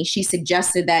accompanied me. She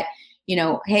suggested that,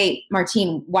 hey,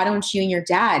 Martine, why don't you and your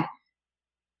dad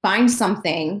find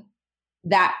something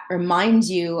that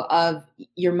reminds you of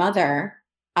your mother,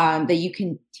 that you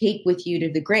can take with you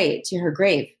to her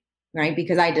grave, right?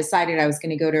 Because I decided I was going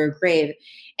to go to her grave.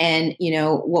 And,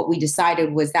 what we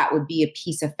decided was that would be a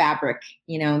piece of fabric.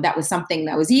 That was something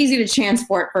that was easy to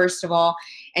transport, first of all.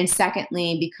 And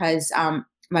secondly, because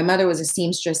my mother was a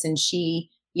seamstress, and she,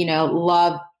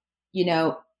 loved,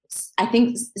 I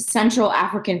think Central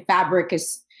African fabric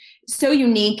is so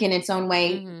unique in its own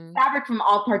way. Mm-hmm. Fabric from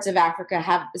all parts of Africa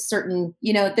have a certain,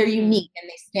 they're unique and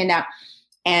they stand out.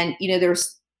 And,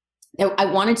 I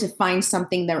wanted to find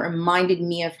something that reminded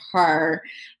me of her.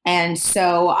 And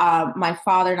so my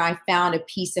father and I found a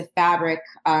piece of fabric,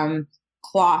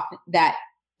 cloth, that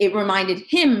it reminded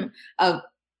him of.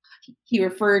 He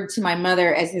referred to my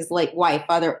mother as his late wife,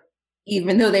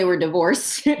 even though they were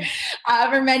divorced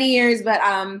for many years. But,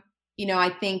 I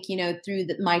think, through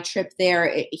my trip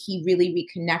there, he really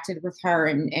reconnected with her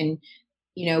and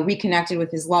reconnected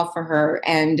with his love for her.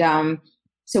 And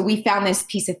so we found this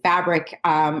piece of fabric.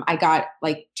 I got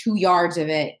like 2 yards of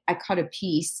it. I cut a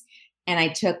piece, and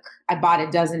I bought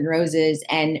a dozen roses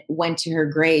and went to her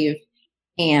grave.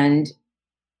 And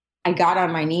I got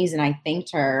on my knees and I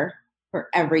thanked her for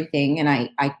everything. And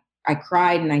I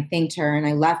cried and I thanked her, and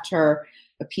I left her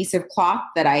a piece of cloth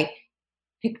that I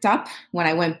picked up when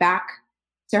I went back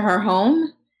to her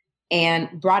home, and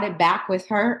brought it back with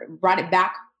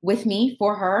me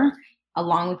for her,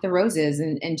 along with the roses.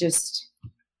 And just,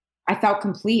 I felt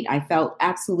complete. I felt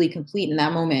absolutely complete in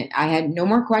that moment. I had no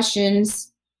more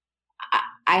questions.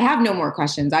 I have no more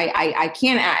questions.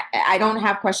 I don't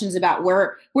have questions about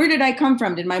where did I come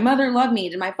from? Did my mother love me?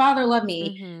 Did my father love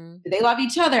me? Mm-hmm. Did they love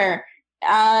each other?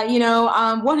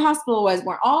 What hospital was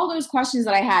born? All those questions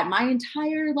that I had my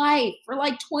entire life for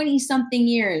like 20 something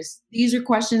years. These are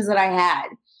questions that I had.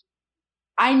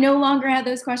 I no longer had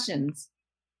those questions.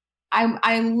 I've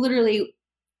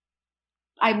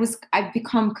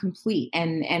become complete.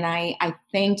 And I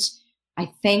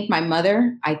thank my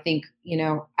mother. I think,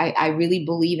 I really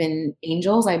believe in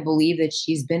angels. I believe that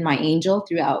she's been my angel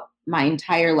throughout my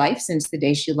entire life since the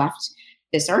day she left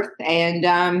this earth. And,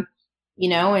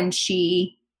 and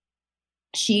she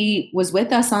was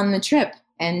with us on the trip,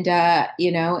 and,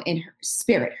 in her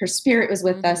spirit was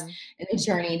with us in the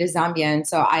journey to Zambia. And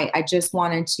so I just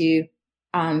wanted to,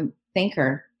 thank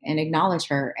her and acknowledge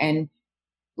her and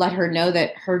let her know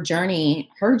that her journey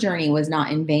was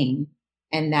not in vain,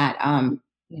 and that,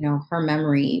 her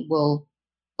memory will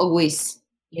always,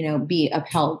 be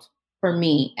upheld for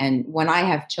me. And when I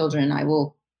have children,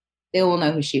 they will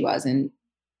know who she was, and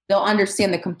they'll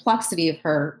understand the complexity of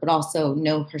her, but also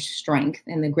know her strength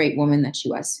and the great woman that she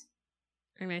was.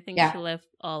 And I think Yeah. she left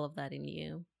all of that in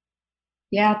you.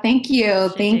 Yeah. Thank you.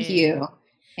 She Thank did. you.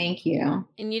 Thank you.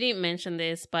 And you didn't mention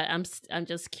this, but I'm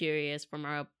just curious from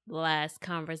our last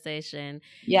conversation.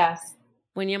 Yes.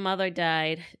 When your mother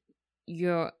died,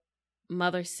 your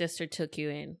mother's sister took you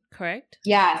in, correct?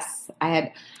 Yes. I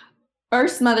had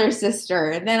first mother,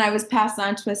 sister, and then I was passed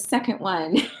on to a second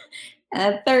one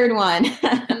and a third one.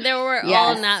 And they were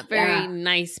all not very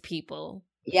nice people.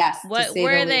 Yes.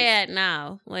 Where are they at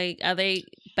now? Like, are they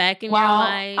back in your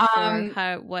life,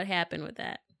 or what happened with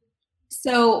that?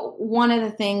 So one of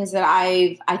the things that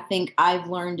I think I've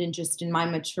learned in my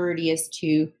maturity is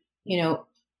to,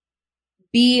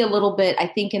 be a little bit, I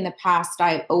think in the past,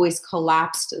 I always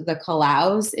collapsed the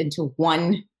Kalaws into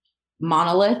one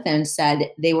monolith and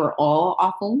said they were all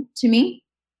awful to me.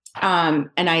 And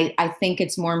I think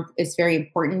it's very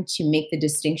important to make the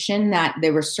distinction that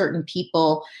there were certain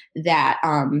people that,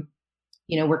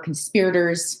 were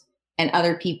conspirators, and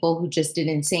other people who just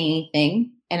didn't say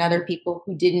anything, and other people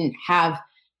who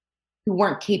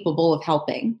weren't capable of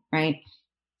helping. Right.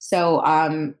 So,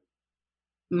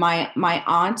 my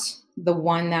aunt, the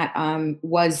one that,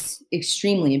 was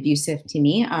extremely abusive to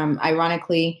me,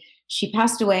 ironically, she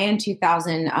passed away in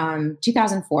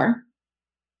 2004.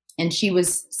 And she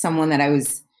was someone that I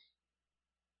was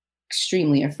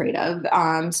extremely afraid of.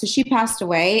 So she passed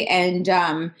away, and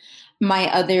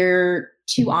my other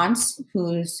two aunts,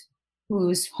 whose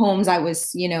homes I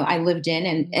lived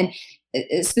in, and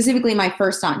specifically my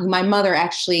first aunt, who my mother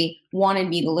actually wanted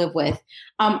me to live with.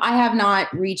 I have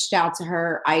not reached out to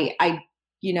her. I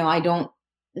don't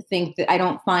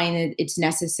find that it's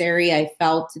necessary. I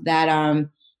felt that,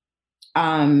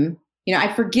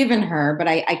 I've forgiven her, but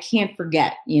I can't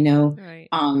forget, Right.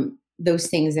 Those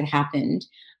things that happened.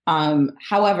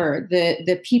 However,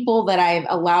 the people that I've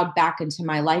allowed back into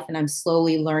my life and I'm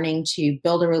slowly learning to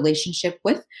build a relationship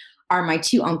with are my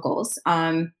two uncles.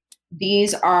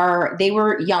 They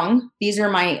were young. These are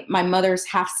my mother's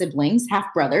half siblings,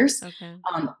 half brothers. Okay.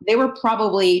 They were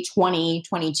probably 20,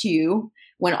 22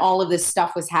 when all of this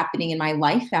stuff was happening in my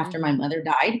life after my mother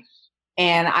died.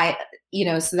 And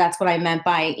so that's what I meant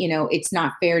by, it's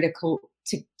not fair to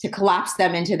collapse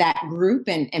them into that group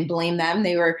and blame them.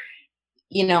 They were,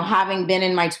 having been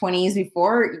in my 20s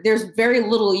before, there's very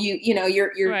little,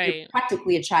 you're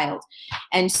practically a child.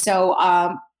 And so,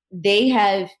 they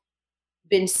have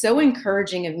been so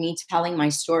encouraging of me telling my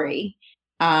story.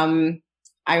 I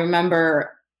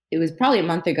remember it was probably a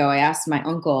month ago, I asked my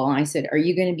uncle, and I said, "Are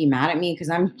you going to be mad at me? Because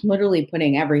I'm literally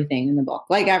putting everything in the book,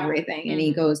 like everything." And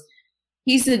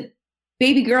he said,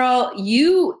 "Baby girl,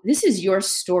 this is your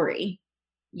story.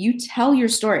 You tell your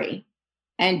story,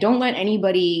 and don't let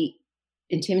anybody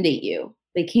intimidate you.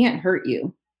 They can't hurt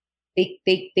you.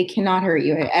 They cannot hurt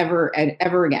you ever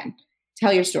again.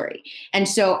 Tell your story." And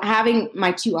so having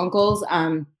my two uncles,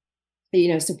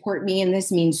 support me in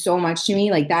this means so much to me.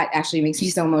 Like, that actually makes me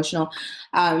so emotional,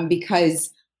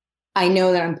 because I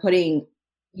know that I'm putting,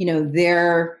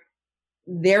 their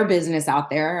business out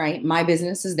there, right? My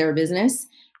business is their business,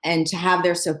 and to have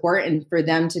their support and for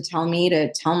them to tell me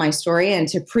to tell my story and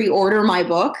to pre-order my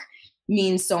book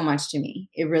means so much to me.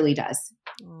 It really does.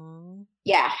 Aww.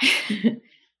 Yeah.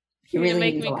 You're really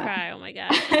make me cry. Oh my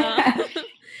gosh.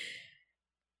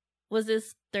 Was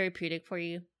this therapeutic for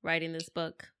you, writing this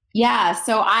book? Yeah.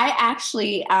 So I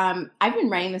actually, I've been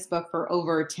writing this book for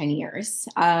over 10 years.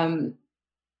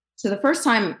 So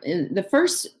the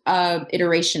first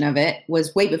iteration of it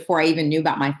was way before I even knew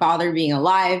about my father being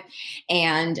alive.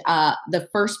 And the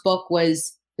first book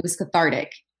was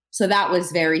cathartic. So that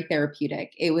was very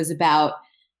therapeutic. It was about,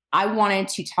 I wanted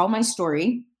to tell my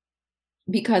story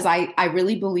because I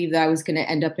really believed that I was going to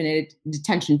end up in a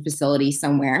detention facility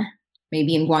somewhere,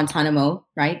 maybe in Guantanamo,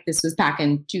 right? This was back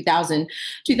in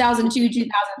 2002,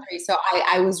 2003. So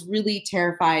I was really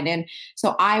terrified. And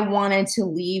so I wanted to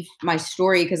leave my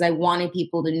story because I wanted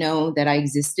people to know that I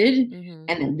existed. Mm-hmm.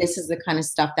 And that this is the kind of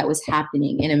stuff that was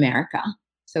happening in America.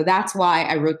 So that's why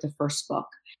I wrote the first book.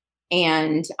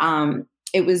 And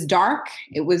it was dark.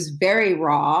 It was very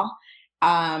raw.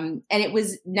 And it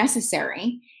was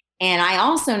necessary. And I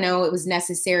also know it was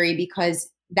necessary because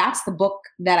that's the book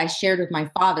that I shared with my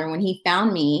father. When he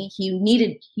found me, he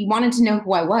wanted to know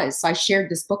who I was. So I shared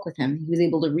this book with him. He was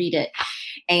able to read it.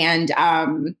 And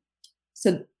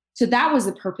so that was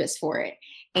the purpose for it.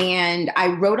 And I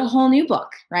wrote a whole new book,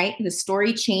 right? The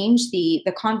story changed, the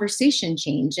conversation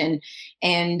changed. And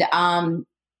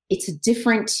it's a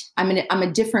different, I'm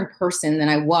a different person than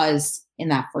I was in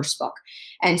that first book.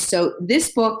 And so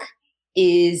this book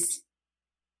is,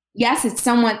 yes, it's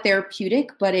somewhat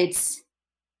therapeutic, but I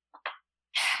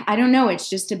don't know. It's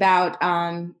just about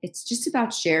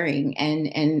sharing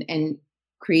and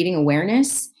creating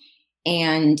awareness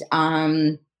and,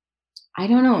 I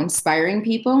don't know, inspiring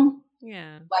people.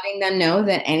 Yeah. Letting them know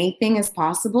that anything is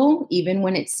possible, even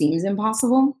when it seems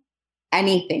impossible.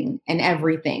 Anything and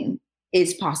everything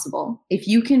is possible. If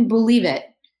you can believe it,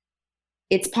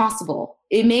 it's possible.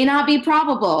 It may not be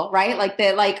probable, right? Like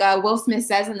Will Smith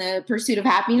says in The Pursuit of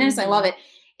Happiness. I love it.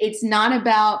 It's not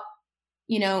about,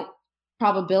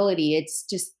 probability. It's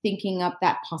just thinking up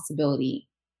that possibility.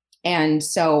 And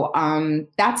so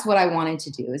that's what I wanted to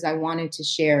do, is I wanted to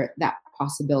share that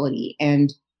possibility.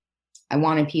 And I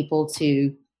wanted people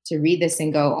to read this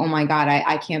and go, oh my God,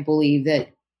 I can't believe that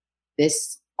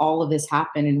all of this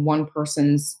happened in one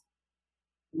person's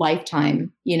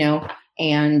lifetime,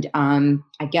 and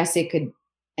I guess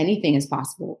anything is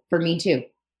possible for me too,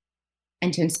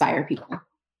 and to inspire people.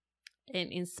 And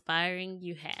inspiring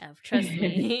you have, trust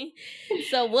me.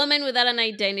 So Woman Without an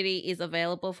Identity is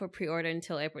available for pre-order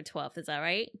until April 12th. Is that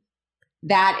right?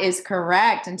 That is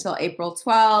correct. Until April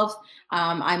 12th.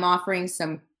 I'm offering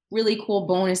some really cool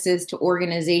bonuses to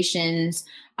organizations.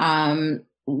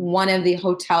 One of the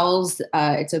hotels,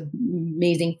 it's an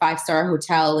amazing 5-star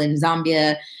hotel in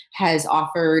Zambia, has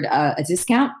offered a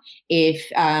discount if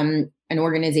an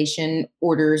organization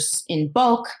orders in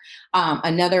bulk.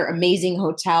 Another amazing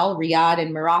hotel, Riyadh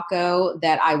in Morocco,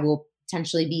 that I will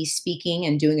potentially be speaking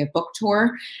and doing a book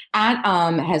tour at,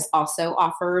 has also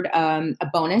offered a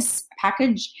bonus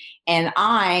package. And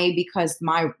because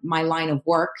my line of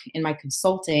work in my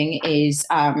consulting is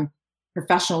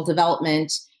professional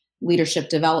development, leadership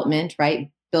development, right?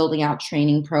 Building out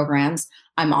training programs.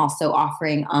 I'm also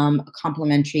offering a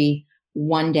complimentary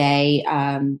 1-day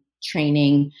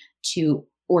training to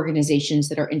organizations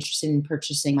that are interested in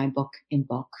purchasing my book in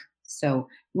bulk. So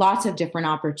lots of different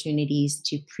opportunities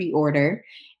to pre-order.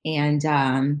 And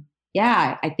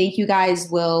I think you guys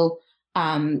will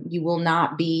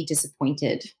not be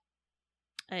disappointed.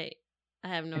 I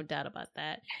have no doubt about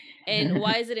that. And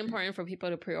why is it important for people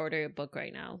to pre-order your book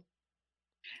right now?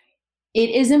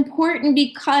 It is important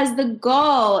because the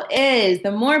goal is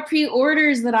the more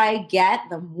pre-orders that I get,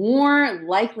 the more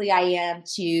likely I am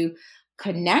to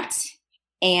connect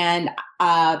and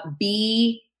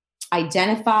be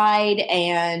identified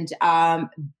and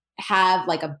have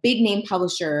like a big name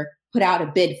publisher put out a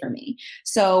bid for me.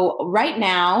 So right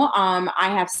now, I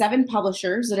have 7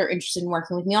 publishers that are interested in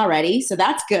working with me already. So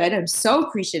that's good. I'm so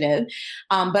appreciative.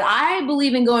 But I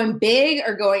believe in going big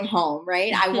or going home,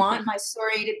 right? I want my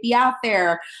story to be out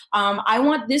there. I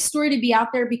want this story to be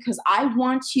out there because I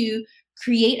want to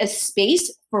create a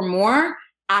space for more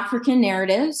African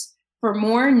narratives, for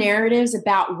more narratives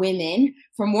about women,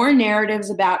 for more narratives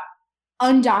about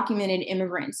undocumented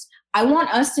immigrants. I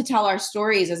want us to tell our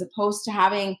stories as opposed to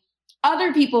having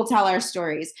other people tell our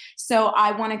stories. So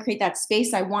I want to create that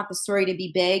space. I want the story to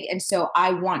be big. And so I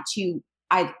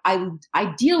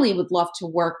ideally would love to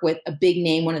work with a big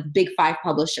name, one of the big 5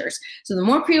 publishers. So the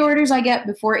more pre-orders I get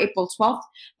before April 12th,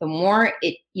 the more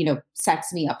it,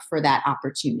 sets me up for that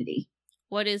opportunity.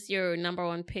 What is your number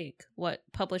one pick? What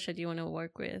publisher do you want to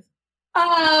work with?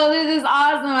 Oh, this is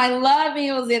awesome. I love being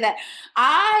able to say that.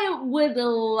 I would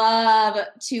love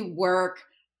to work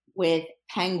with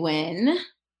Penguin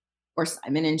or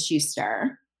Simon &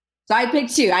 Schuster. So I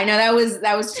picked 2. I know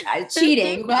that was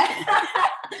cheating, but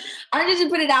I'm just gonna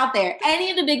put it out there. Any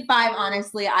of the big 5,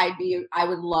 honestly, I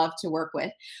would love to work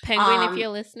with. Penguin, if you're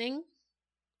listening.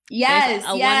 Yes,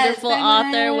 a wonderful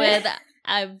author with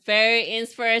a very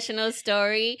inspirational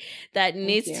story that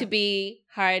needs to be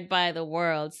heard by the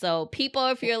world. So people,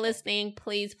 if you're listening,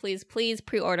 please, please, please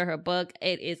pre-order her book.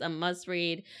 It is a must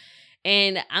read.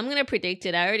 And I'm going to predict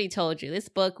it. I already told you this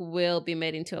book will be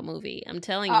made into a movie. I'm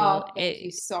telling you. Thank you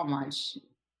so much.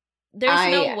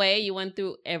 There's no way you went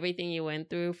through everything you went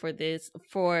through for this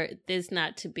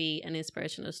not to be an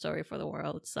inspirational story for the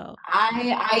world. So that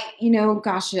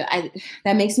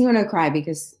makes me want to cry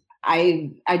because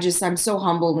I'm so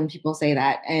humbled when people say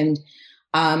that. And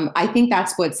I think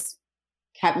that's what's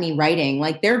kept me writing.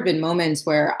 Like there have been moments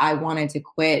where I wanted to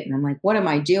quit and I'm like, what am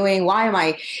I doing? Why am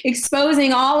I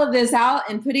exposing all of this out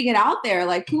and putting it out there?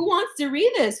 Like, who wants to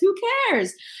read this? Who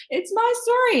cares? It's my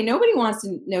story. Nobody wants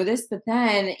to know this. But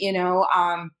then,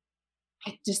 I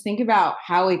just think about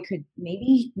how it could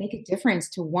maybe make a difference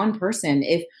to one person.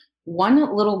 If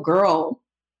one little girl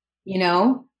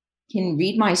can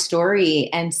read my story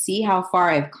and see how far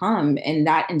I've come, and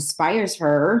that inspires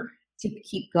her to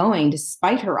keep going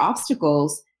despite her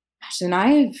obstacles. Gosh, and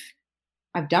I've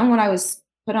done what I was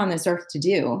put on this earth to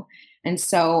do. And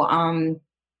so,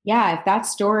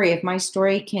 if my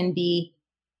story can be,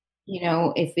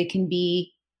 if it can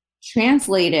be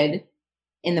translated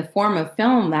in the form of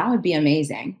film, that would be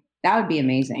amazing. That would be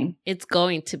amazing. It's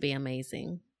going to be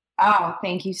amazing. Oh,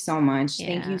 thank you so much. Yeah.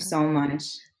 Thank you so much.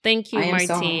 Thank you,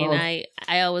 Martine.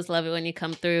 I always love it when you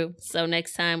come through. So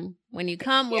next time when you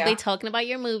come, we'll be talking about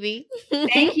your movie.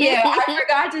 Thank you. I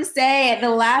forgot to say, the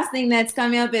last thing that's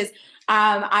coming up is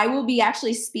I will be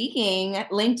actually speaking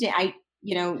at LinkedIn. I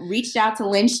reached out to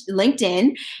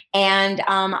LinkedIn, and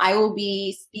I will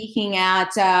be speaking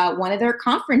at one of their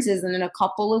conferences in a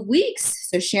couple of weeks.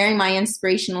 So sharing my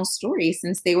inspirational story,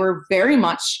 since they were very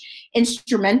much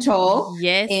instrumental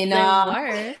in the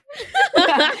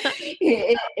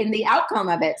outcome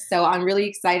of it. So I'm really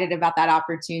excited about that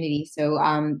opportunity. So,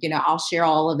 I'll share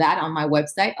all of that on my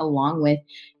website, along with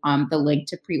the link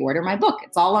to pre-order my book.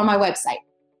 It's all on my website.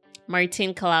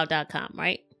 MartineKalaw.com,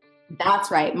 right? That's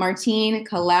right.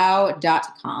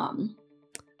 MartineKalaw.com.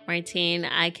 Martine,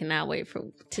 I cannot wait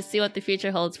to see what the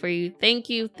future holds for you. Thank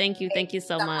you. Thank you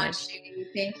so much.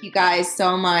 Thank you guys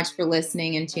so much for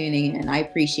listening and tuning in. I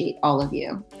appreciate all of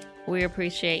you. We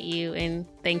appreciate you, and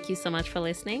thank you so much for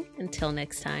listening. Until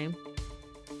next time.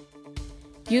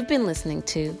 You've been listening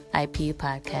to IPU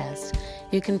Podcast.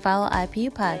 You can follow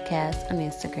IPU Podcast on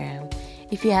Instagram.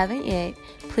 If you haven't yet,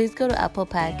 please go to Apple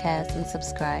Podcasts and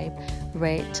subscribe,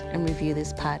 rate, and review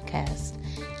this podcast.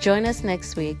 Join us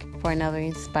next week for another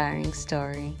inspiring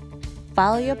story.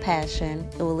 Follow your passion.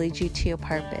 It will lead you to your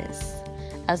purpose.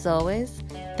 As always,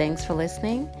 thanks for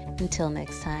listening. Until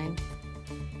next time.